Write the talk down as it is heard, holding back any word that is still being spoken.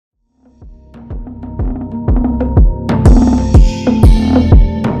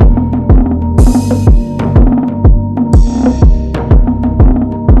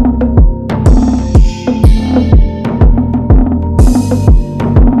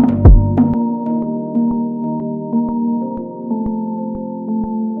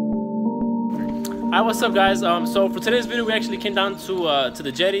what's up, guys? So for today's video, we actually came down to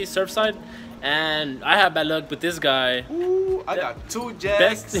the jetty, Surfside, and I have bad luck with this guy. Ooh, I got 2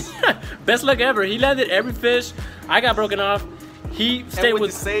 jacks. Best luck ever. He landed every fish. I got broken off. He stayed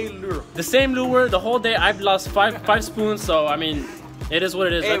with the same lure the whole day. I've lost five spoons. So I mean, it is what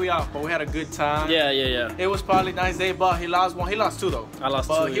it is. Hey, but we had a good time. Yeah. It was probably a nice day, but he lost one. He lost 2 though. I lost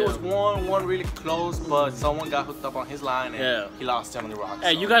 2. But he was one really close, but someone got hooked up on his line and he lost 10 on the rocks.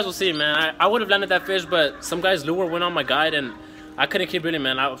 Hey, so you guys will see, man. I would have landed that fish, but some guy's lure went on my guide, and I couldn't keep reeling,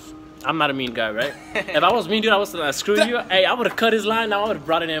 man. I'm not a mean guy, right? If I was mean, dude, I was screw you. Hey, I would have cut his line. I would have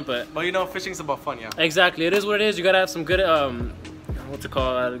brought it in, but you know, fishing's about fun, yeah. Exactly, it is what it is. You gotta have some good what's it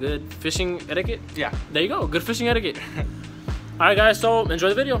called? Good fishing etiquette. Yeah. There you go. Good fishing etiquette. All right, guys. So enjoy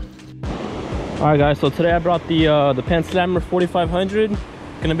the video. All right, guys. So today I brought the Pan Slammer 4500.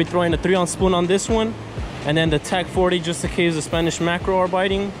 Gonna be throwing a 3-ounce spoon on this one, and then the Tag 40 just in case the Spanish mackerel are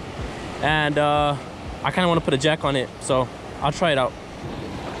biting. And I kind of want to put a jack on it, so I'll try it out.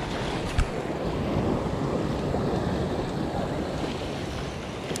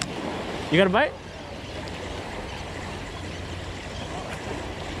 You got a bite?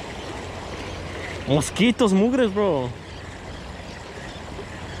 Mosquitos, mugres, bro.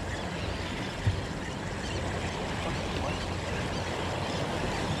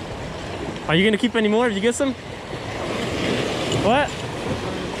 Are you gonna keep any more? Did you get some? What?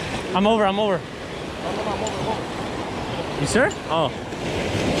 I'm over. You sure? Oh.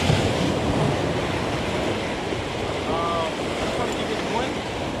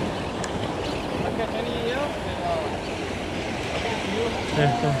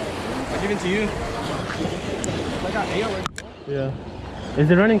 I'll give it to you. I got 8 already. Yeah.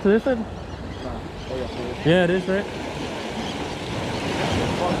 Is it running to this side? Yeah, it is, right?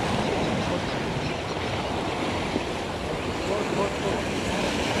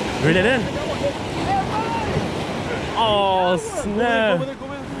 Reel it in. Oh, snap.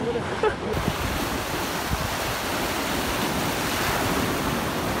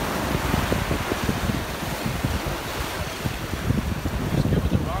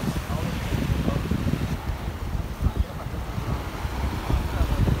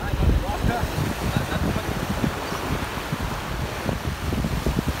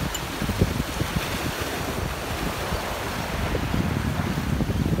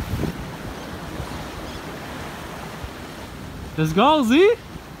 Let's go, Z.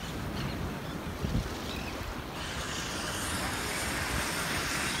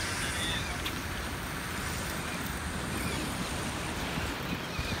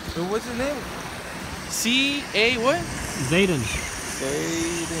 So what's his name? C.A. what? Zayden.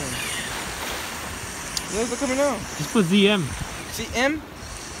 Where's it coming out? Just put ZM. C.M.?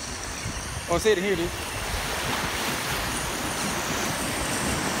 Oh, say it here, dude.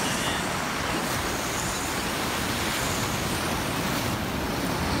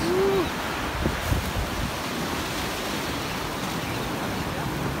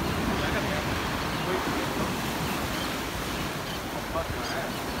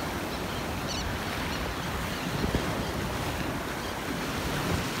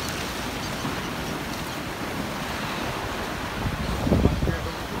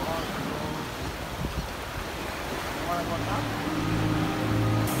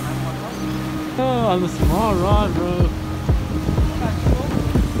 Oh, on the small rod, bro.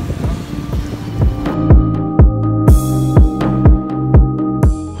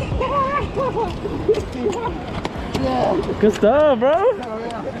 Good stuff, bro.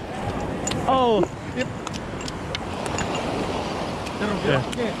 Oh.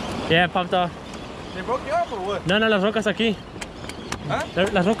 Yeah, popped off. They broke you up or what? No, las rocas aquí. ¿Ah?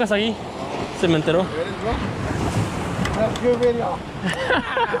 Las rocas aquí. Se me enteró.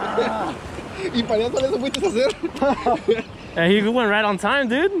 ¿Y para eso le fuiste a hacer? Yeah, he went right on time,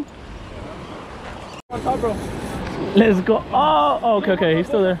 dude. Let's go. Oh, okay, he's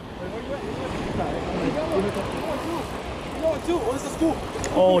still there.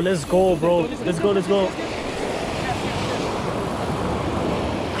 Oh, let's go, bro. Let's go.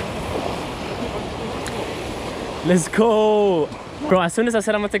 Let's go. Bro, as soon as I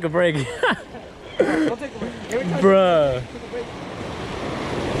said I'm gonna take a break. Bruh.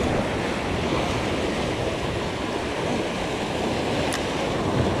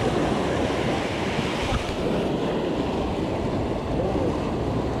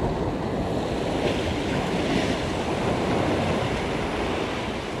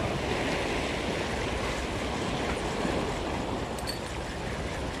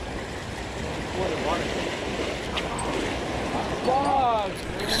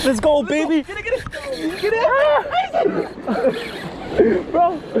 Let's go, baby. Get it.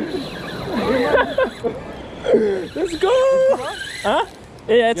 Bro. Let's go. Huh?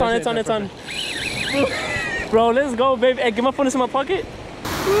 Yeah, it's on. Bro, let's go, baby. Hey, get my phone in my pocket.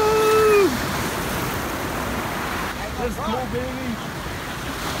 Let's go, baby.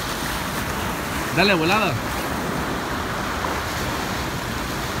 Dale, volada.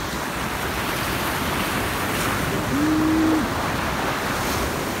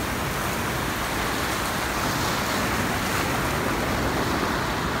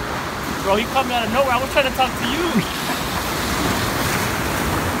 Bro, he caught me out of nowhere. I was trying to talk to you.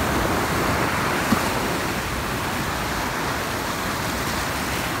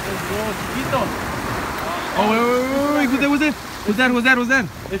 Let's go, Chiquito. Oh, wait. Who's that?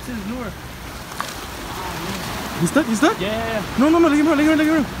 It's his lure. He's stuck? Yeah. No, let him run.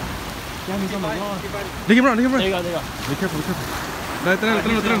 Damn, he's on the wall. Let him run. There you go. Be careful. Dale,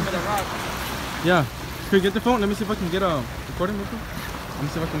 tráelo. Yeah. Can you get the phone? Let me see if I can get a recording real quick. Let me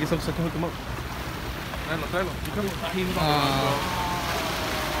see if I can get something so I can hook him up. Tráelo. Be careful.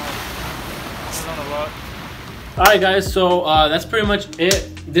 Alright guys, so that's pretty much it.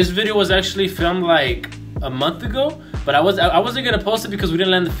 This video was actually filmed like a month ago, but I wasn't gonna post it because we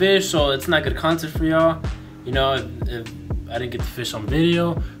didn't land the fish, so it's not good content for y'all. You know, if I didn't get the fish on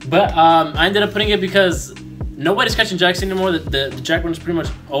video. But I ended up putting it because nobody's catching jacks anymore. The jack run is pretty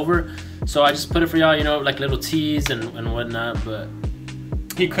much over, so I just put it for y'all, you know, like little teas and whatnot. But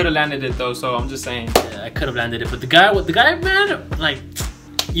he could have landed it though, so I'm just saying. Yeah, I could have landed it, but the guy, man, like,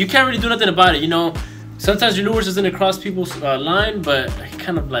 you can't really do nothing about it, you know. Sometimes your lures isn't across people's line, but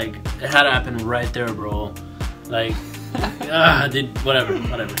kind of like it had to happen right there, bro. Like, whatever.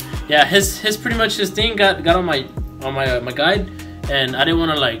 Yeah, his pretty much his thing got on my guide, and I didn't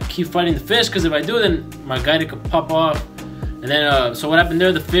want to like keep fighting the fish because if I do, then my guide could pop off. And then so what happened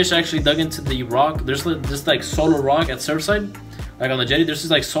there? The fish actually dug into the rock. There's this like solo rock at Surfside, like on the jetty. There's this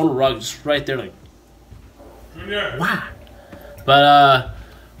like solo rock just right there, like. Wow. But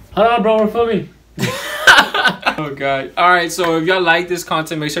hold on, bro, we're filming. Oh god. Alright, so if y'all like this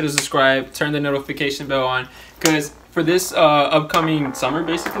content, make sure to subscribe, turn the notification bell on, because for this upcoming summer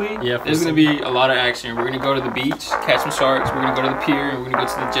basically, there's gonna be a lot of action. We're gonna go to the beach, catch some sharks, we're gonna go to the pier, and we're gonna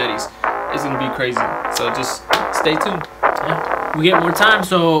go to the jetties. It's gonna be crazy, so just stay tuned. Yeah. We get more time,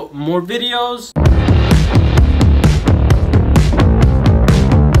 so more videos.